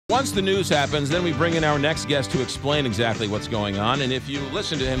Once the news happens, then we bring in our next guest to explain exactly what's going on. And if you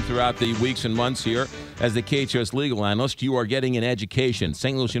listen to him throughout the weeks and months here as the KHOS legal analyst, you are getting an education.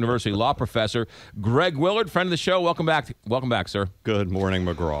 St. Louis University law professor Greg Willard, friend of the show. Welcome back. Welcome back, sir. Good morning,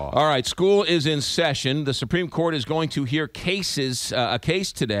 McGraw. All right, school is in session. The Supreme Court is going to hear a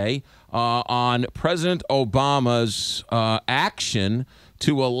case today on President Obama's action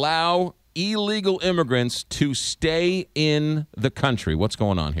to allow illegal immigrants to stay in the country. What's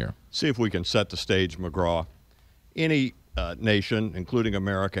going on here? See if we can set the stage, McGraw. Any nation, including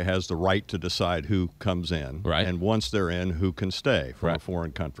America, has the right to decide who comes in. Right. And once they're in, who can stay from a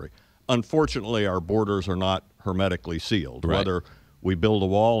foreign country. Unfortunately, our borders are not hermetically sealed. Right. Whether we build a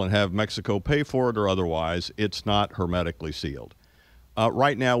wall and have Mexico pay for it or otherwise, it's not hermetically sealed.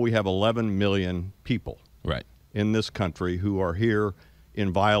 Right now, we have 11 million people in this country who are here in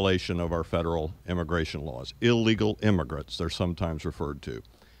violation of our federal immigration laws. Illegal immigrants, they're sometimes referred to.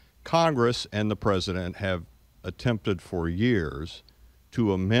 Congress and the president have attempted for years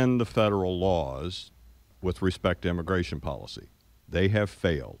to amend the federal laws with respect to immigration policy. They have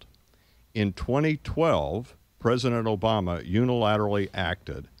failed. In 2012, President Obama unilaterally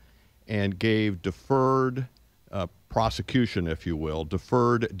acted and gave deferred prosecution, if you will,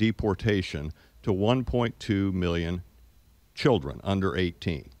 deferred deportation to 1.2 million children under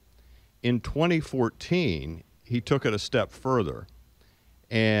 18. In 2014, he took it a step further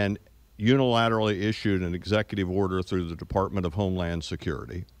and unilaterally issued an executive order through the Department of Homeland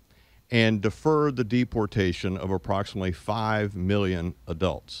Security and deferred the deportation of approximately 5 million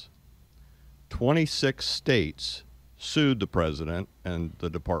adults. 26 states sued the president and the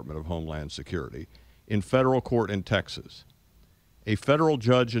Department of Homeland Security in federal court in Texas. A federal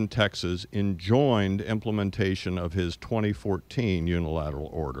judge in Texas enjoined implementation of his 2014 unilateral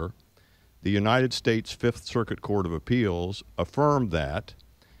order. The United States Fifth Circuit Court of Appeals affirmed that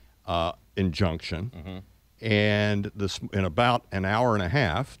injunction, and in about an hour and a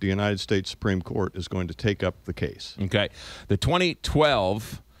half, the United States Supreme Court is going to take up the case. Okay. The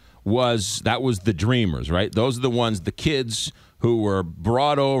 2012 was the Dreamers, right? Those are the ones, the kids who were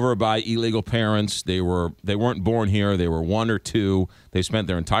brought over by illegal parents. They weren't born here. They were 1 or 2. They spent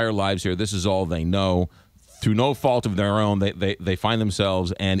their entire lives here. This is all they know. Through no fault of their own, they find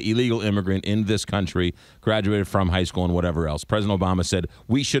themselves an illegal immigrant in this country, graduated from high school and whatever else. President Obama said,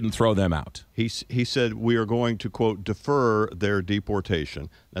 we shouldn't throw them out. He said, we are going to, quote, defer their deportation.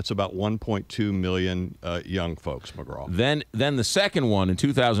 That's about 1.2 million young folks, McGraw. Then the second one, in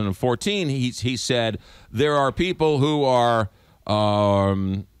 2014, he said, there are people who are,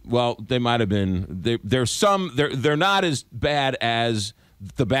 well, they might have been, they're not as bad as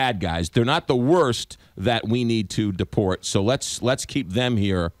the bad guys. They're not the worst that we need to deport. So let's keep them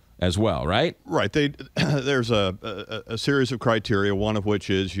here as well, right? Right. There's a series of criteria, one of which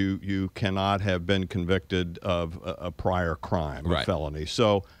is you cannot have been convicted of a prior crime, a felony.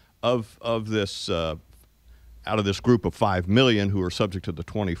 So of this out of this group of 5 million who are subject to the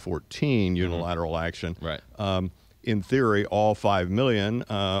 2014 unilateral action, in theory, all 5 million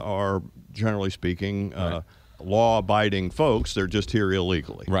are, generally speaking, law-abiding folks. They're just here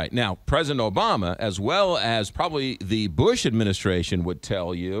illegally. Right. Now, President Obama, as well as probably the Bush administration would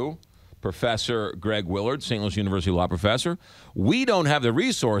tell you, Professor Greg Willard, St. Louis University law professor, we don't have the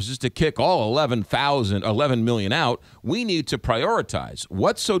resources to kick all 11 million out. We need to prioritize.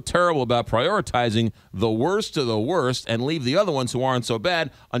 What's so terrible about prioritizing the worst of the worst and leave the other ones who aren't so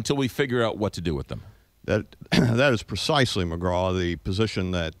bad until we figure out what to do with them? That is precisely, McGraw, the position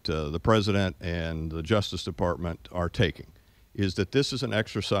that the President and the Justice Department are taking, is that this is an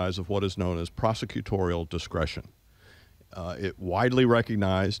exercise of what is known as prosecutorial discretion. It widely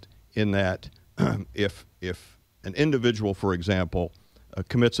recognized in that if an individual, for example,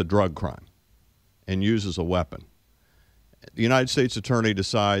 commits a drug crime and uses a weapon, the United States Attorney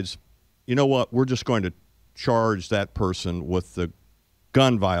decides, you know what, we're just going to charge that person with the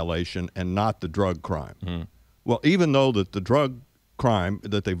gun violation and not the drug crime. Well, even though that the drug crime,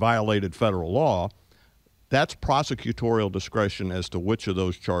 that they violated federal law, that's prosecutorial discretion as to which of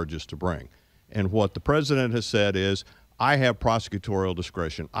those charges to bring. And what the president has said is, I have prosecutorial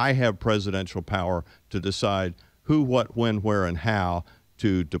discretion. I have presidential power to decide who, what, when, where, and how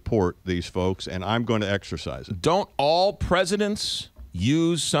to deport these folks, and I'm going to exercise it. Don't all presidents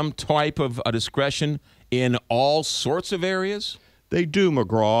use some type of a discretion in all sorts of areas? They do,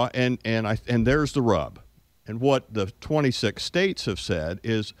 McGraw, and there's the rub. And what the 26 states have said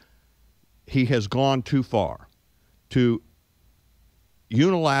is he has gone too far to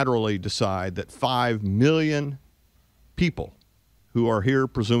unilaterally decide that 5 million people who are here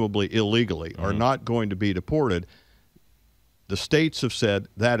presumably illegally are not going to be deported. the states have said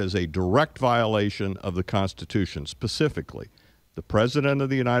that is a direct violation of the Constitution. Specifically, the President of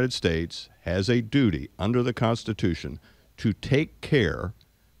the United States has a duty under the Constitution to take care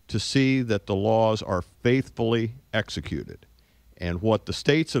to see that the laws are faithfully executed. And what the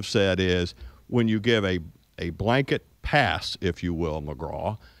states have said is, when you give a blanket pass, if you will,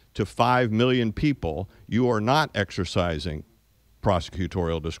 McGraw, to 5 million people, you are not exercising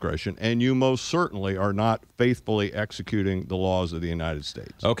prosecutorial discretion, and you most certainly are not faithfully executing the laws of the United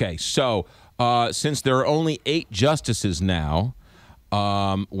States. Okay, so since there are only 8 justices now,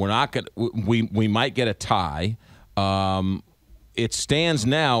 we're not going. We might get a tie. It stands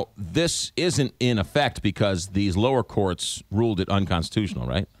now. This isn't in effect because these lower courts ruled it unconstitutional,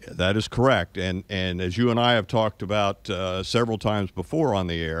 right? That is correct. And as you and I have talked about several times before on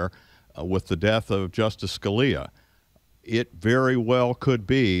the air, with the death of Justice Scalia, it very well could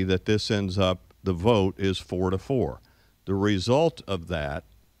be that this ends up, the vote is 4-4. The result of that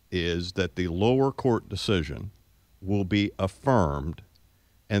is that the lower court decision will be affirmed,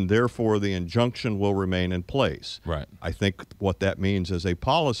 and therefore the injunction will remain in place. Right. I think what that means as a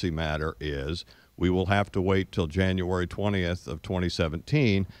policy matter is we will have to wait till January 20th of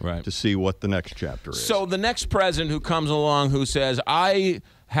 2017 to see what the next chapter is. So the next president who comes along who says, I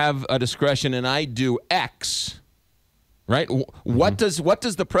have a discretion and I do X, right? What does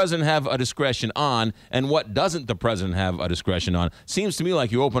the president have a discretion on, and what doesn't the president have a discretion on? Seems to me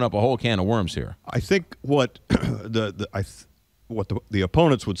like you open up a whole can of worms here. I think what the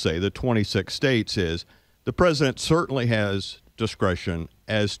opponents would say, the 26 states, is the president certainly has discretion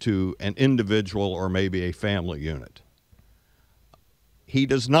as to an individual or maybe a family unit. He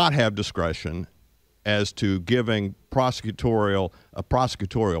does not have discretion as to giving a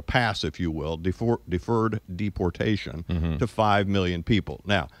prosecutorial pass, if you will, deferred deportation to 5 million people.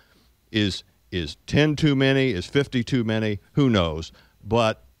 Now, is 10 too many? Is 50 too many? Who knows?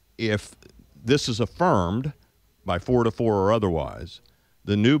 But if this is affirmed by 4-4 or otherwise,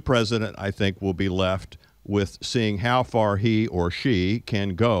 the new president, I think, will be left with seeing how far he or she can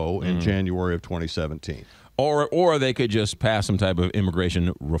go in January of 2017. Or they could just pass some type of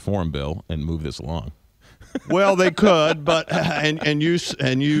immigration reform bill and move this along. Well, they could, but and you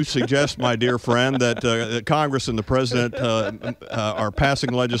suggest, my dear friend, that Congress and the president are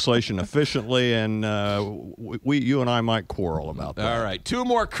passing legislation efficiently, and you and I might quarrel about that. All right, 2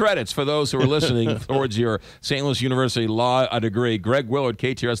 more credits for those who are listening towards your St. Louis University law degree. Greg Willard,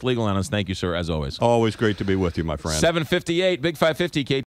 KTRS legal analyst. Thank you, sir, as always. Always great to be with you, my friend. 7:58, Big 550, KTRS.